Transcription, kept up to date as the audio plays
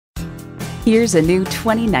Here's a new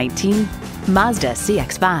 2019 Mazda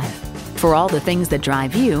CX-5. For all the things that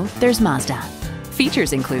drive you, there's Mazda.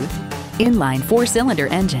 Features include inline 4-cylinder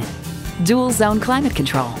engine, dual zone climate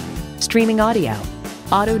control, streaming audio,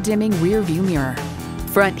 auto dimming rear view mirror,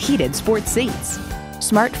 front heated sports seats,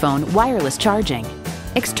 smartphone wireless charging,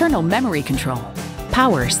 external memory control,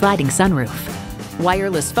 power sliding sunroof,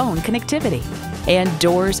 wireless phone connectivity, and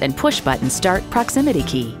doors and push button start proximity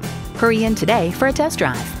key. Hurry in today for a test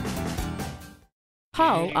drive.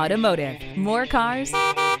 Hall Automotive. More cars,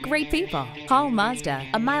 great people. Hall Mazda,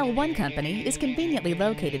 a MileOne company, is conveniently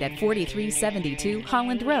located at 4372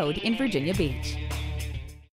 Holland Road in Virginia Beach.